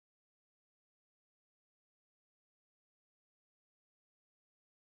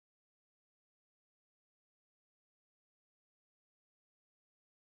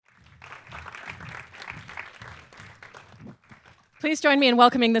Please join me in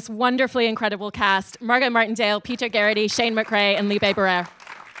welcoming this wonderfully incredible cast: Margo Martindale, Peter Gerety, Shane McRae, and Libe.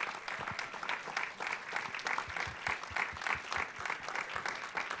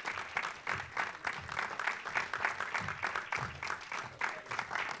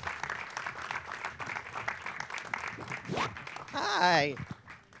 Hi.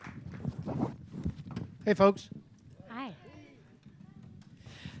 Hey, folks. Hi.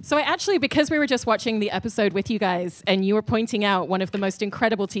 So I actually, because we were just watching the episode with you guys, and you were pointing out one of the most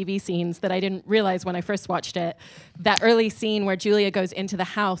incredible TV scenes that I didn't realize when I first watched it, that early scene where Julia goes into the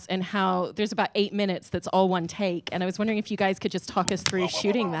house and how there's about 8 minutes that's all one take. And I was wondering if you guys could just talk us through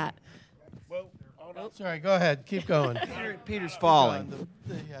shooting that. Well, sorry, go ahead. Keep going. Peter's falling.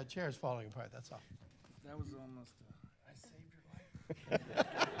 The chair's falling apart, that's all. That was almost... I saved your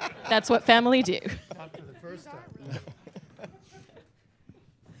life. That's what family do. Not for the first time.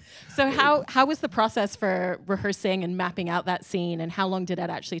 So how was the process for rehearsing and mapping out that scene, and how long did it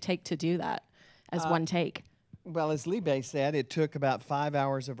actually take to do that as one take? Well, as Libe said, it took about 5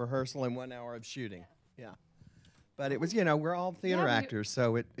 hours of rehearsal and 1 hour of shooting. Yeah. But it was, you know, we're all theater actors,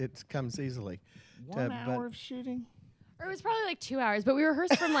 so it comes easily. 1 hour of shooting? Or it was probably like 2 hours, but we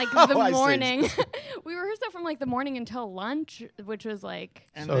rehearsed from like the morning. We rehearsed it from like the morning until lunch, which was like...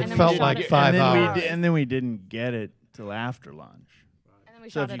 So it felt like 5 hours. And then we didn't get it till after lunch. And then we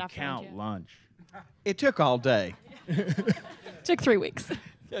So shot if it you after count lunch. It took all day. Took 3 weeks.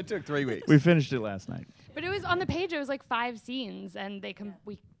 It took 3 weeks. We finished it last night. But it was on the page. It was like 5 scenes, and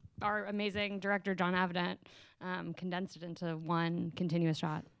our amazing director John Avedant condensed it into one continuous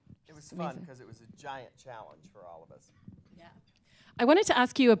shot. It was fun because it was a giant challenge for all of us. I wanted to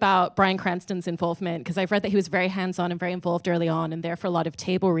ask you about Bryan Cranston's involvement, because I've read that he was very hands-on and very involved early on, and there for a lot of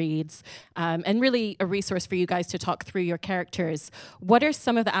table reads, and really a resource for you guys to talk through your characters. What are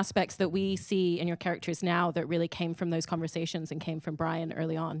some of the aspects that we see in your characters now that really came from those conversations and came from Bryan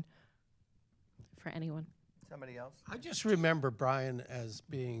early on? For anyone. Somebody else? I just remember Bryan as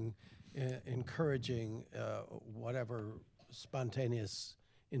being encouraging whatever spontaneous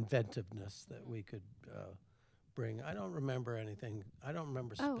inventiveness that we could bring. I don't remember anything. I don't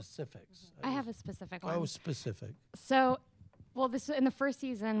remember specifics. I have a specific one. Oh, specific. So, well, this in the first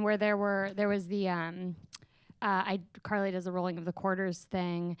season where there was the Carly does the rolling of the quarters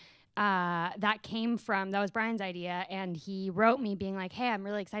thing. That was Bryan's idea, and he wrote me being like, hey, I'm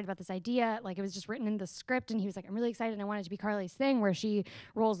really excited about this idea. Like, it was just written in the script, and he was like, I'm really excited, and I want it to be Carly's thing where she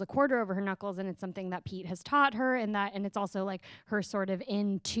rolls the quarter over her knuckles, and it's something that Pete has taught her, and it's also like her sort of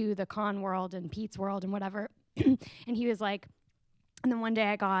into the con world and Pete's world and whatever. And he was like, and then one day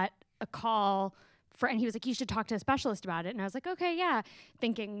I got a call and he was like, you should talk to a specialist about it. And I was like, okay, yeah,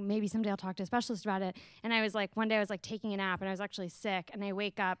 thinking maybe someday I'll talk to a specialist about it. And I was like, one day I was like taking a nap and I was actually sick. And I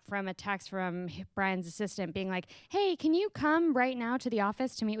wake up from a text from Bryan's assistant being like, hey, can you come right now to the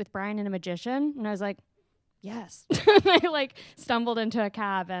office to meet with Bryan and a magician? And I was like, yes. I like stumbled into a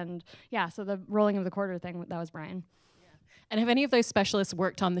cab, and yeah, so the rolling of the quarter thing, that was Bryan. Yeah. And have any of those specialists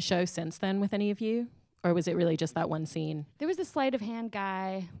worked on the show since then with any of you? Or was it really just that one scene? There was the sleight of hand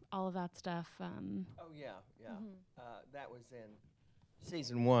guy, all of that stuff. Oh, yeah. That was in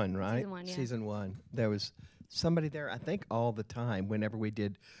season 1, right? Season 1, yeah. Season 1. There was somebody there, I think, all the time whenever we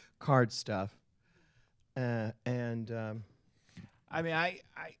did card stuff. I mean, I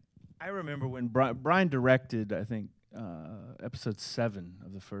remember when Bryan directed, I think, episode 7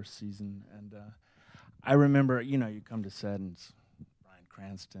 of the first season. And I remember, you know, you come to set and it's Bryan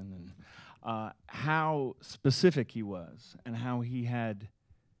Cranston, and how specific he was, and how he had,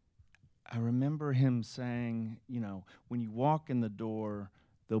 I remember him saying, you know, when you walk in the door,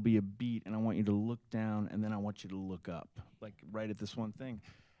 there'll be a beat, and I want you to look down, and then I want you to look up, like right at this one thing.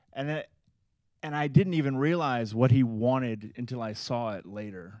 And I didn't even realize what he wanted until I saw it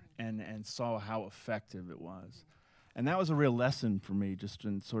later and saw how effective it was. And that was a real lesson for me, just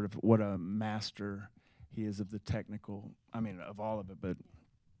in sort of what a master he is of the technical, I mean, of all of it, but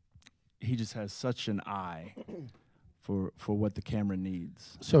he just has such an eye for what the camera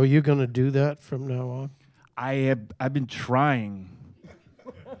needs. So are you going to do that from now on? I've been trying.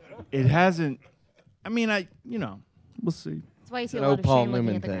 It hasn't. I mean, we'll see. That's why you see a lot of Shane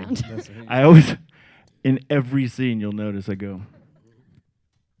looking at the ground. I always, in every scene, you'll notice I go.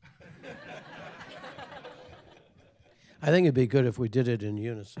 I think it'd be good if we did it in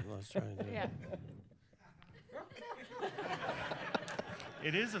unison. Let's try and do it. Yeah.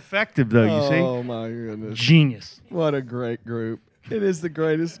 It is effective, though, you see? Oh, my goodness. Genius. What a great group. It is the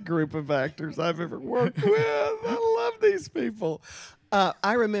greatest group of actors I've ever worked with. I love these people.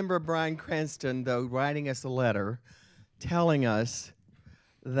 I remember Bryan Cranston, though, writing us a letter telling us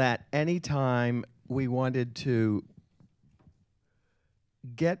that anytime we wanted to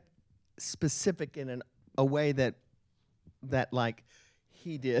get specific in a way that like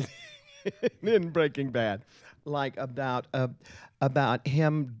he did in Breaking Bad, like about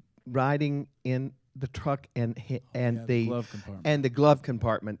him riding in the truck and the glove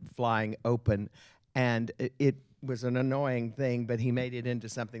compartment flying open, and it was an annoying thing, but he made it into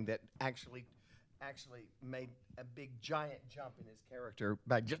something that actually made a big giant jump in his character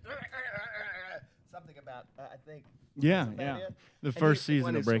by just something about I think. Yeah. The And first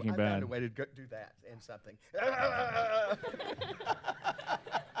season of Breaking I Bad. found a way to do that and something.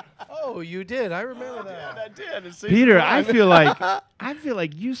 Oh, you did. I remember that. I did. It's Peter, season I feel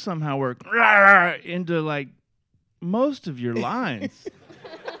like you somehow work into like most of your lines.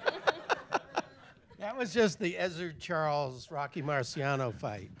 That was just the Ezra Charles Rocky Marciano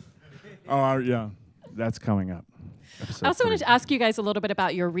fight. Oh, yeah. That's coming up. I also wanted to ask you guys a little bit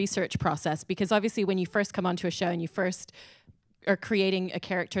about your research process, because obviously when you first come onto a show and you first are creating a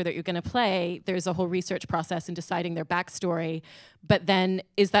character that you're going to play, there's a whole research process in deciding their backstory. But then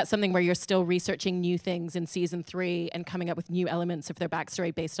is that something where you're still researching new things in season 3 and coming up with new elements of their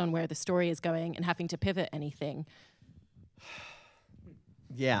backstory based on where the story is going and having to pivot anything?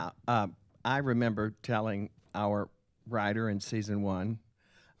 Yeah. I remember telling our writer in season 1,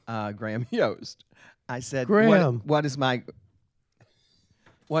 Graham Yost, I said, Graham. what is my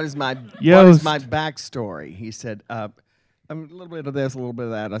backstory? He said, a little bit of this, a little bit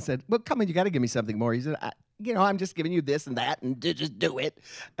of that. I said, well, come on, you got to give me something more. He said, I'm just giving you this and that, and just do it.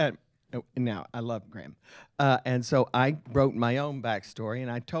 Now, I love Graham. And so I wrote my own backstory,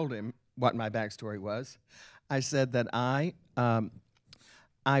 and I told him what my backstory was. I said that I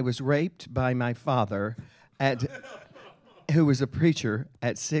was raped by my father, who was a preacher,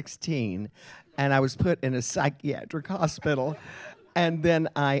 at 16, and I was put in a psychiatric hospital, and then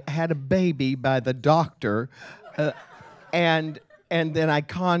I had a baby by the doctor, and then I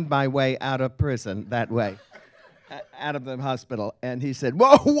conned my way out of prison that way, out of the hospital. And he said,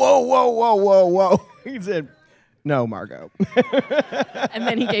 whoa, whoa, whoa, whoa, whoa, whoa. He said, no, Margo. And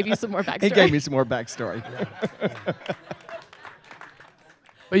then he gave you some more backstory. He gave me some more backstory.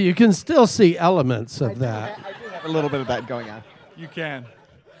 But you can still see elements of that. I do have a little bit of that going on. You can.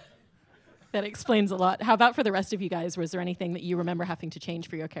 That explains a lot. How about for the rest of you guys? Was there anything that you remember having to change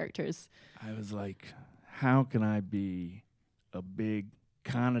for your characters? I was like, how can I be a big,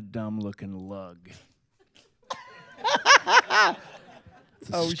 kind of dumb-looking lug? It's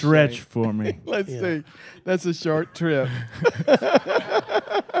a stretch Shane. for me. Let's see. That's a short trip.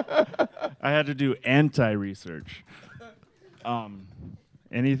 I had to do anti-research.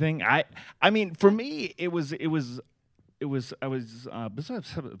 Anything? I mean, for me, it was. Besides, I'm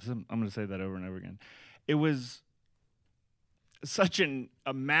going to say that over and over again. It was such a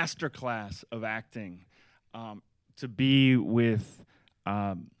masterclass of acting to be with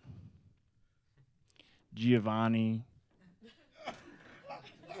Giovanni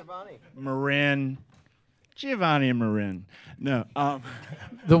and Marin. No,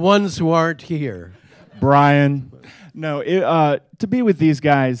 The ones who aren't here. Brian. No, to be with these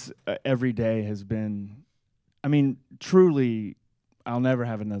guys every day has been, I mean, truly, I'll never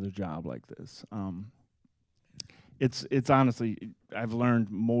have another job like this. It's honestly, I've learned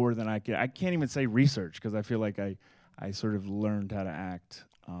more than I can't even say research, because I feel like I sort of learned how to act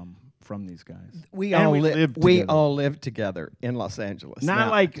from these guys. We all live together in Los Angeles. Not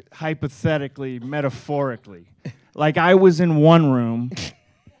now. like hypothetically, metaphorically. Like I was in one room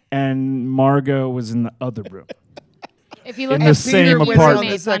and Margo was in the other room. If you look In at the Peter same was apartment.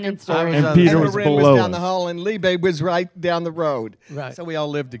 roommates on Instagram. And Peter was Marin below down the us. hall, and Libe was right down the road. Right. So we all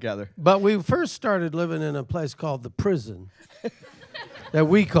lived together. But we first started living in a place called the Prison. That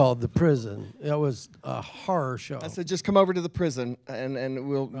we called the Prison. It was a horror show. I said, just come over to the prison, and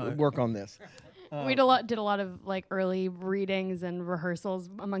we'll work on this. We did a lot of like early readings and rehearsals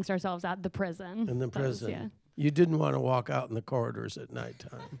amongst ourselves at the prison. In the That was- prison. yeah. You didn't want to walk out in the corridors at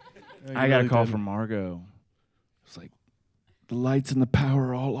nighttime. I got a call from Margo. It's like, the lights and the power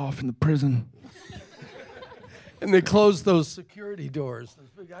are all off in the prison. And they closed those security doors.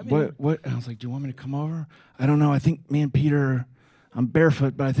 I mean, What? I was like, do you want me to come over? I don't know. I think me and Peter, I'm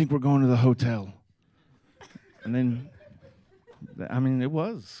barefoot, but I think we're going to the hotel. And then, I mean, it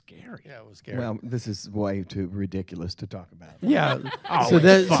was scary. Yeah, it was scary. Well, this is way too ridiculous to talk about. Yeah. Oh, so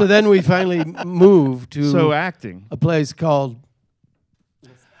it's fun. then we finally moved to So acting. a place called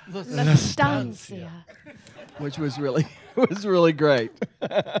La Estancia. Which was really great.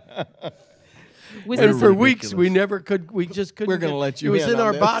 Was and this for ridiculous. weeks we never could. We just couldn't. We're gonna let you It was in in on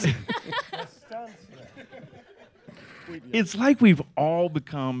our this. body. It's like we've all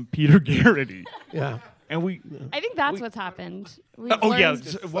become Peter Gerety. Yeah. And we. I think that's what's happened. We've Oh yeah.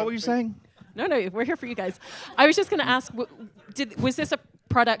 learned- What were you saying? No, we're here for you guys. I was just going to ask, was this a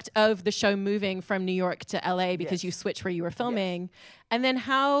product of the show moving from New York to LA because you switched where you were filming? And then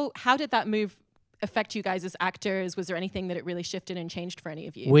how did that move affect you guys as actors? Was there anything that it really shifted and changed for any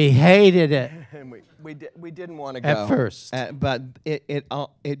of you? We hated it And we didn't want to go at first. but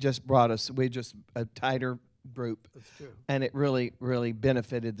it just brought us a tighter group. That's true. And it really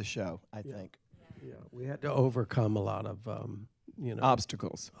benefited the show, I think. Yeah, we had to overcome a lot of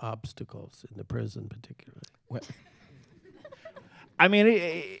Obstacles. obstacles in the prison, particularly. I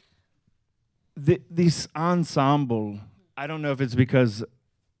mean, this ensemble. I don't know if it's because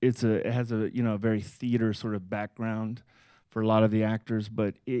it has a very theater sort of background for a lot of the actors,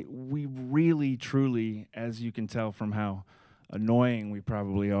 but we really truly, as you can tell from how annoying we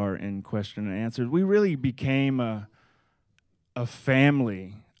probably are in question and answers, we really became a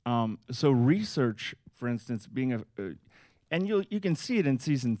family. So research, for instance, being and you can see it in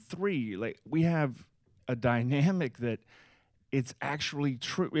season 3. Like, we have a dynamic that it's actually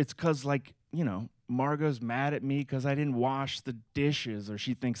true. It's because, like, Margo's mad at me because I didn't wash the dishes, or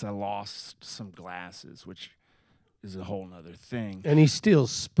she thinks I lost some glasses, which is a whole nother thing. And he steals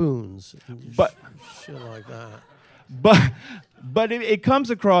spoons. And But- shit like that. But it comes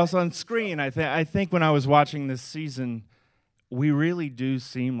across on screen. I think when I was watching this season, we really do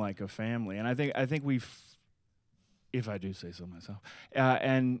seem like a family, and I think we've, if I do say so myself,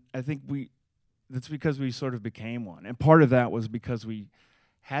 and I think that's because we sort of became one, and part of that was because we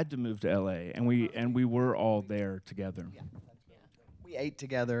had to move to LA, and we were all there together. Yeah. We ate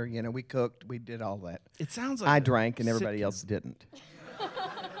together, we cooked, we did all that. It sounds like I a drank and everybody sitcom. else didn't.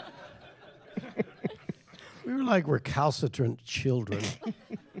 We were like recalcitrant children.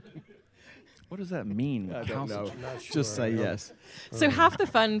 What does that mean? I don't know. Not sure. Just say yes. So half the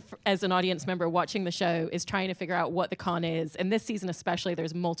fun as an audience member watching the show is trying to figure out what the con is. And this season especially,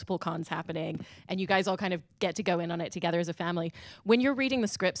 there's multiple cons happening, and you guys all kind of get to go in on it together as a family. When you're reading the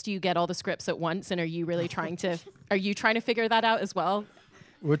scripts, do you get all the scripts at once, and are you really trying to figure that out as well?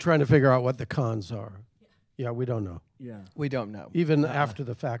 We're trying to figure out what the cons are. Yeah, we don't know. Yeah. We don't know. Even after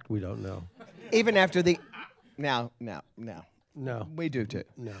the fact, we don't know. Even after the... No. No, We do too.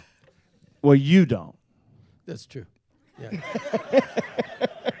 no. Well, you don't. That's true. Yeah.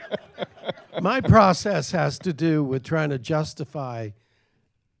 My process has to do with trying to justify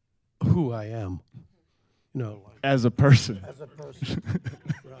who I am. Like As a person. as a person.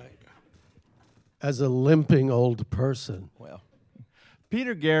 Right. As a limping old person. Well,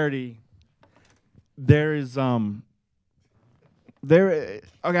 Peter Gerety, there is okay,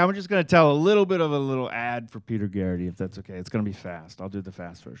 I'm just going to tell a little ad for Peter Gerety, if that's okay. It's going to be fast. I'll do the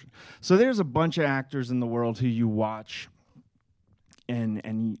fast version. So there's a bunch of actors in the world who you watch,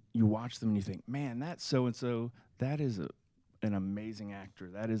 and you watch them and you think, man, that so-and-so, that is an amazing actor.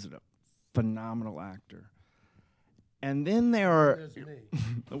 That is a phenomenal actor. And then there are... There's me.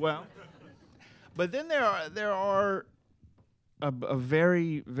 Well, but then there are a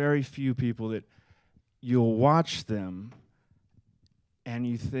very, very few people that you'll watch them and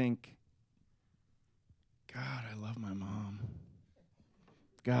you think, God, I love my mom.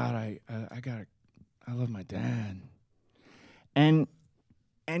 God, I love my dad. And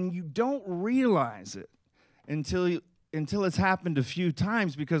you don't realize it until it's happened a few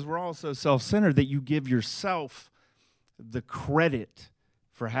times, because we're all so self-centered that you give yourself the credit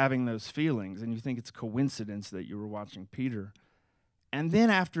for having those feelings, and you think it's coincidence that you were watching Peter. And then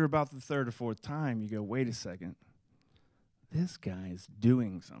after about the third or fourth time, you go, wait a second. This guy is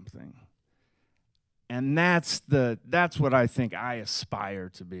doing something. And that's what I think I aspire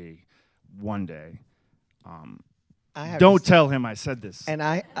to be one day. Don't tell him I said this. and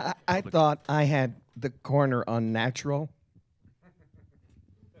I thought I had the corner on natural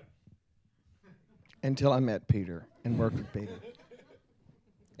until I met Peter and worked with Peter.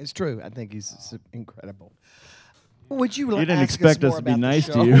 It's true. I think he's incredible. Would you You didn't ask expect more us to be about the nice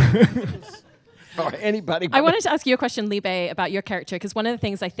to show? you. Or anybody. I wanted to ask you a question, Libe, about your character, because one of the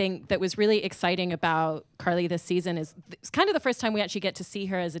things I think that was really exciting about Carly this season is it's kind of the first time we actually get to see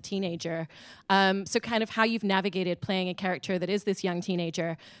her as a teenager. So kind of how you've navigated playing a character that is this young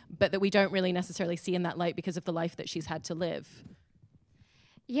teenager, but that we don't really necessarily see in that light because of the life that she's had to live.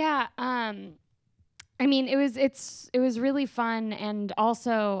 Yeah, I mean, it was really fun, and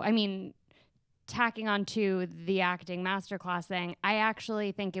also, I mean, tacking onto the acting masterclass thing, I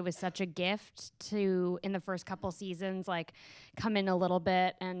actually think it was such a gift to, in the first couple seasons, like come in a little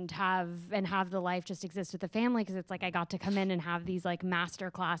bit and have the life just exist with the family, because it's like I got to come in and have these like master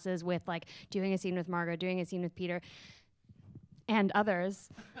classes with like doing a scene with Margo, doing a scene with Peter, and others.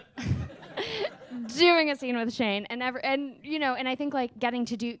 doing a scene with Shane, and I think like getting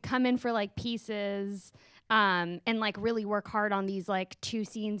to come in for like pieces, and like really work hard on these like 2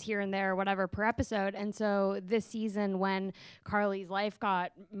 scenes here and there or whatever per episode. And so this season, when Carly's life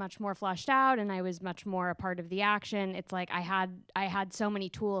got much more fleshed out and I was much more a part of the action, it's like I had so many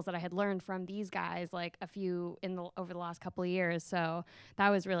tools that I had learned from these guys, like a few over the last couple of years. So that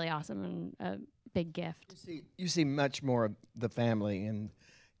was really awesome and a big gift. You see much more of the family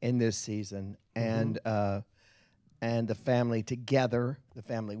in this season, and the family together, the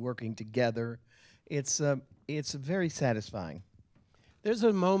family working together. It's very satisfying. There's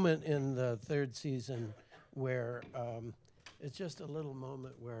a moment in the 3rd season where it's just a little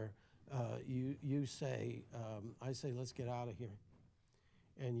moment where you say, I say, let's get out of here.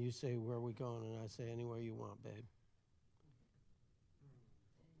 And you say, where are we going? And I say, anywhere you want, babe.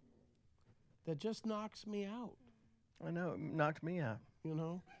 That just knocks me out. I know, it knocked me out. You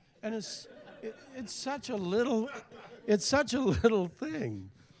know? And it's such a little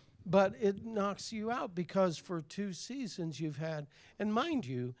thing. But it knocks you out because for 2 seasons you've had, and mind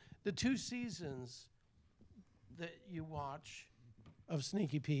you, the 2 seasons that you watch of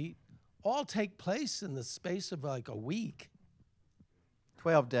Sneaky Pete all take place in the space of like a week.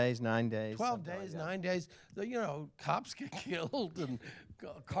 12 days, 9 days. 12 days, 9 days. Cops get killed and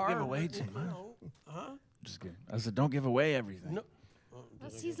cars. Give away too much. Huh? Just kidding. I said, don't give away everything. No.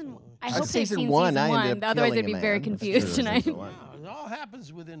 That's season. I That's hope they've season seen 1. season I ended 1. up Otherwise, they'd killing be a very man. confused That's tonight. season 1. Yeah, it all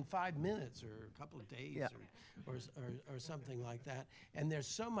happens within 5 minutes or a couple of days or something like that. And there's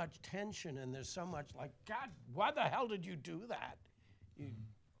so much tension and there's so much like, God, why the hell did you do that? You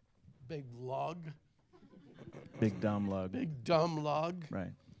big lug. Big dumb lug. Big dumb lug.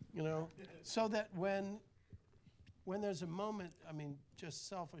 Right. So that when there's a moment, I mean, just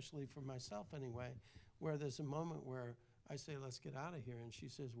selfishly for myself anyway, where there's a moment where I say, let's get out of here, and she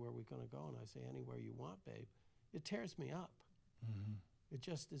says, where are we going to go? And I say, anywhere you want, babe. It tears me up. Mm-hmm. It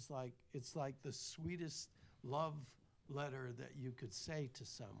just is like, it's like the sweetest love letter that you could say to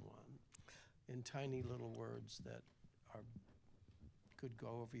someone in tiny little words that could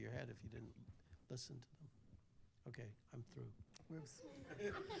go over your head if you didn't listen to them. Okay, I'm through.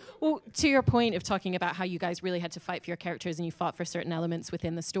 Well, to your point of talking about how you guys really had to fight for your characters and you fought for certain elements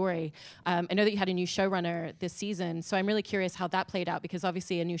within the story, I know that you had a new showrunner this season, so I'm really curious how that played out, because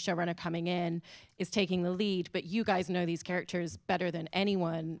obviously a new showrunner coming in is taking the lead, but you guys know these characters better than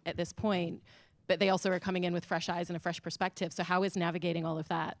anyone at this point, but they also are coming in with fresh eyes and a fresh perspective. So how is navigating all of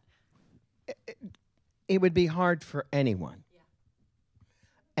that? It would be hard for anyone. Yeah.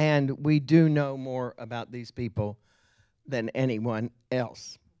 And we do know more about these people than anyone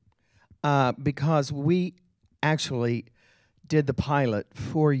else, because we actually did the pilot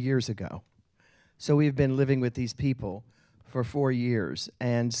 4 years ago. So we've been living with these people for 4 years.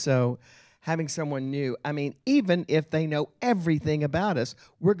 And so having someone new, I mean, even if they know everything about us,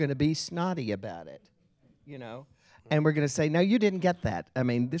 we're going to be snotty about it, And we're going to say, no, you didn't get that. I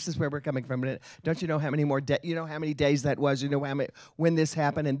mean, this is where we're coming from. Don't you know how many more you know how many days that was? You know how many, when this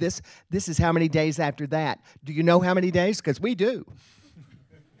happened? And this is how many days after that. Do you know how many days? Because we do.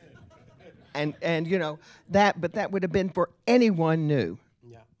 and but that would have been for anyone new.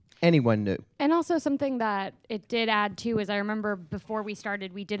 Yeah. Anyone new. And also something that it did add to is I remember before we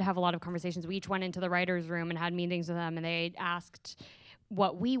started, we did have a lot of conversations. We each went into the writer's room and had meetings with them, and they asked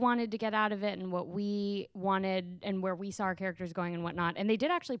what we wanted to get out of it and what we wanted and where we saw our characters going and whatnot. And they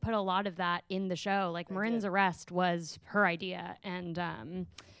did actually put a lot of that in the show. Like Marin's arrest was her idea. And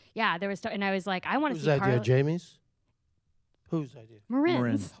there was, and I was like, I want to see Whose idea, Jamie's? Whose idea?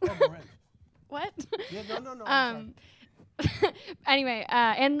 Marin's. Oh, Marin. What? Yeah, no. Anyway,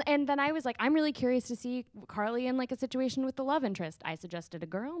 and then I was like, I'm really curious to see Carly in like a situation with the love interest. I suggested a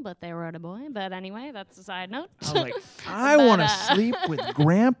girl, but they wrote a boy. But anyway, that's a side note. I was like, I want to sleep with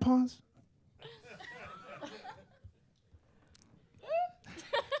grandpas.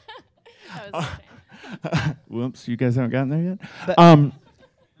 That was a shame. Whoops, you guys haven't gotten there yet.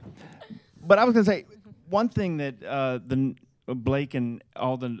 But I was gonna say one thing that the Blake and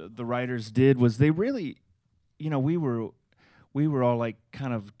all the writers did was they really, we were all like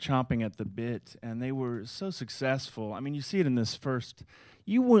kind of chomping at the bit, and they were so successful. I mean, you see it in this first.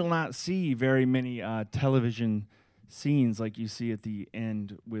 You will not see very many television scenes like you see at the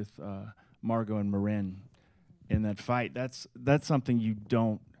end with Margo and Marin in that fight. That's something you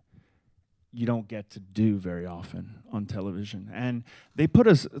don't get to do very often on television. And they put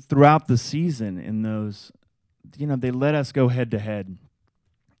us throughout the season in those. They let us go head to head,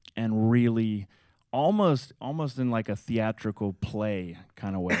 and really. Almost in like a theatrical play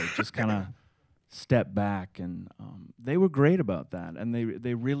kind of way, just kind of step back, and they were great about that, and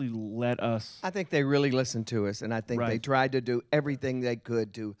they really let us. I think they really listened to us, and I think they Right. tried to do everything they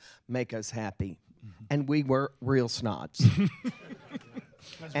could to make us happy. And we were real snots.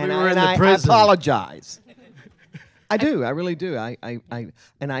 And we were in the I prison. apologize. I do. I really do.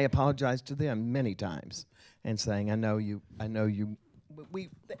 And I apologize to them many times, and saying, I know you.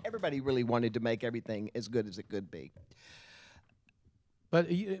 Everybody really wanted to make everything as good as it could be. But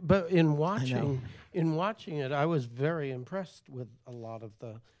in watching it, I was very impressed with a lot of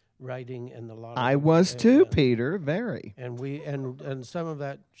the writing and a lot. I of was too, Peter. Very. And we and some of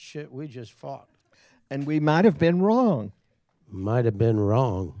that shit we just fought. And we might have been wrong. Might have been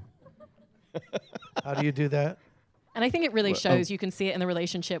wrong. How do you do that? And I think it really shows. You can see it in the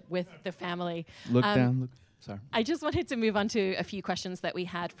relationship with the family. Look down. Look. Sorry. I just wanted to move on to a few questions that we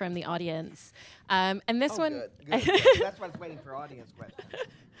had from the audience. And this one... Good. That's why I was waiting for audience questions.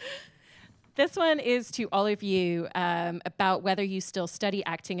 This one is to all of you about whether you still study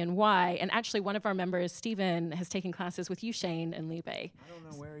acting and why. And actually, one of our members, Stephen, has taken classes with you, Shane, and Libe. I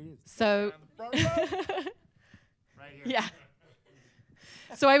don't know where he is. So... Right here. Yeah.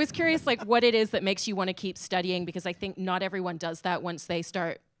 So I was curious, like, what it is that makes you want to keep studying, because I think not everyone does that once they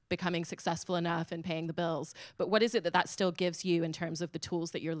start becoming successful enough and paying the bills. But what is it that still gives you in terms of the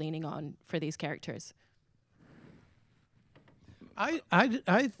tools that you're leaning on for these characters? I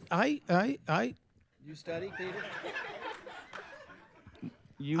You study, Peter?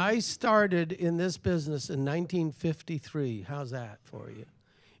 I started in this business in 1953. How's that for you?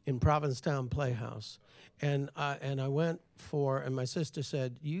 In Provincetown Playhouse. And I went and my sister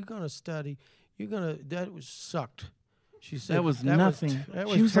said, "You're going to study, that was sucked." She said, That was nothing. That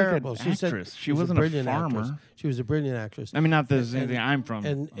She was like an terrible. She said actress. She wasn't a brilliant farmer. actress. She was a brilliant actress. I mean, not that there's anything I'm from.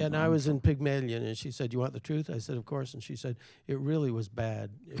 And I was in Pygmalion, and she said, "You want the truth?" I said, "Of course." And she said, "It really was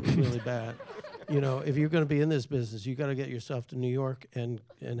bad. It was really bad. You know, if you're going to be in this business, you got to get yourself to New York and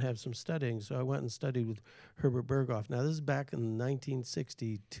have some studying." So I went and studied with Herbert Berghoff. Now this is back in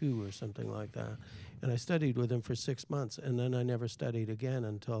 1962 or something like that, and I studied with him for 6 months, and then I never studied again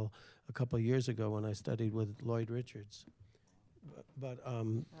until a couple of years ago when I studied with Lloyd Richards. But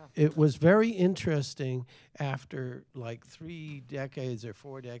it was very interesting after like 3 decades or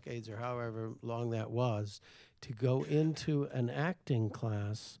 4 decades or however long that was to go into an acting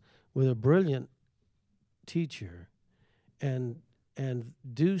class with a brilliant teacher and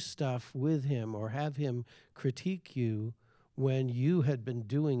do stuff with him or have him critique you when you had been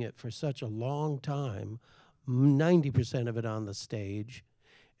doing it for such a long time, 90% of it on the stage,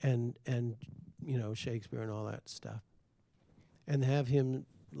 and you know, Shakespeare and all that stuff. And have him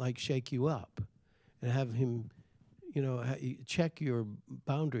like shake you up, and have him, you know, check your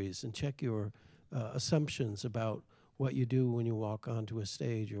boundaries and check your assumptions about what you do when you walk onto a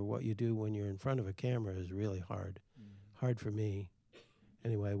stage or what you do when you're in front of a camera is really hard. Hard for me.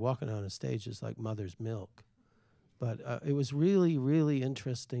 Anyway, walking on a stage is like mother's milk. But it was really, really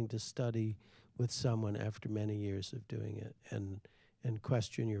interesting to study with someone after many years of doing it and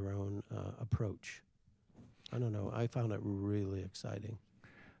question your own approach. I don't know. I found it really exciting.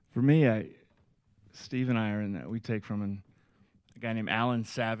 For me, Steve and I are in that. We take from a guy named Alan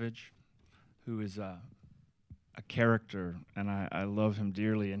Savage, who is a character, and I love him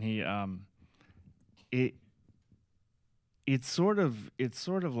dearly. And he, it's sort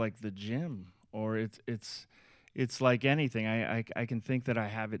of like the gym, or it's like anything. I can think that I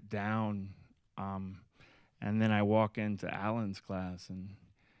have it down, and then I walk into Alan's class, and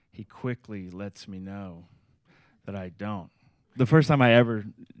he quickly lets me know that I don't. The first time I ever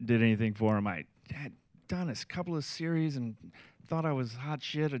did anything for him, I had done a couple of series and thought I was hot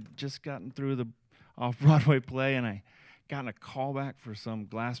shit. I'd just gotten through the off-Broadway play, and I got a call back for some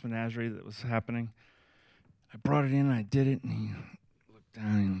glass menagerie that was happening. I brought it in, and I did it, and he looked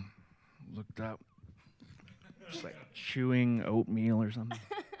down and looked up, just like chewing oatmeal or something.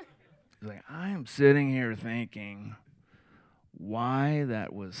 He's like, "I am sitting here thinking why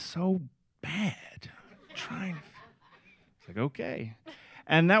that was so bad." Trying to... It's like, okay.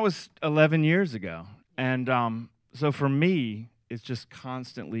 And that was 11 years ago. And so for me, it's just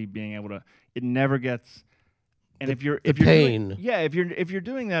constantly being able to, it never gets, and if you're pain. If you're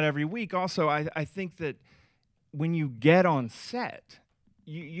doing that every week, also I think that when you get on set,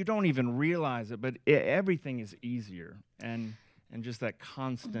 you don't even realize it, but everything is easier, and just that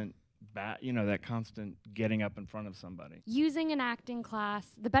constant that constant getting up in front of somebody. Using an acting class,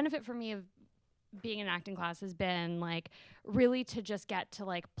 the benefit for me of being in acting class has been like really to just get to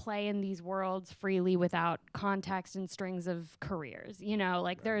like play in these worlds freely without context and strings of careers. You know,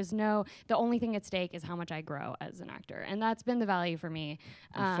 like there's no, the only thing at stake is how much I grow as an actor, and that's been the value for me.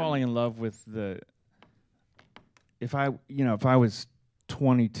 I'm falling in love with if I was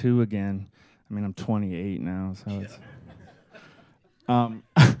 22 again, I mean I'm 28 now, so it's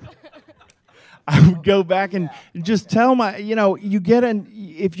I would go back and just tell my, if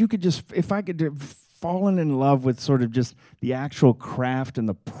I could fallen in love with sort of just the actual craft and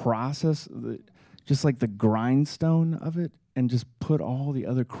the process, just like the grindstone of it, and just put all the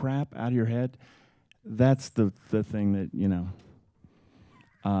other crap out of your head, that's the thing that,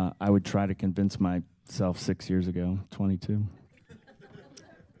 I would try to convince myself 6 years ago, 22.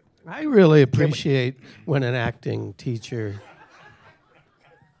 I really appreciate when an acting teacher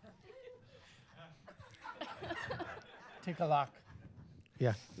take a look.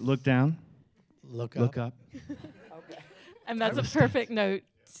 Yeah. Look down. Look up. And that's a perfect note.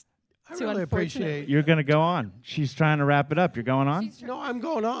 I really appreciate. You're going to go on. She's trying to wrap it up. You're going on? No, I'm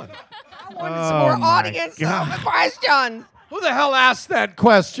going on. I wanted some more audience questions. Who the hell asked that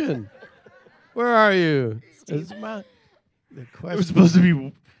question? Where are you? The question. It was supposed to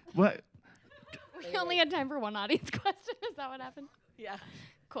be what? We only had time for one audience question. Is that what happened? Yeah.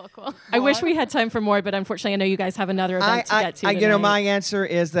 Cool. I wish we had time for more, but unfortunately, I know you guys have another event to get to. My answer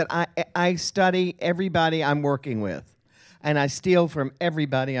is that I study everybody I'm working with, and I steal from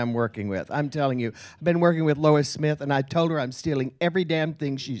everybody I'm working with. I'm telling you, I've been working with Lois Smith, and I told her I'm stealing every damn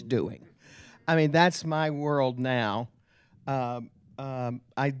thing she's doing. I mean, that's my world now.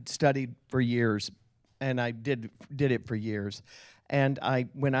 I studied for years, and I did it for years. And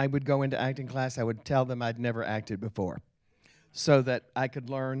when I would go into acting class, I would tell them I'd never acted before, so that I could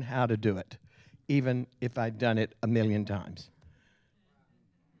learn how to do it, even if I'd done it a million times.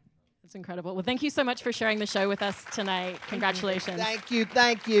 That's incredible. Well, thank you so much for sharing the show with us tonight. Congratulations. Thank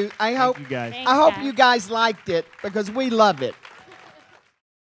you. I hope you guys. I hope you guys liked it, because we love it.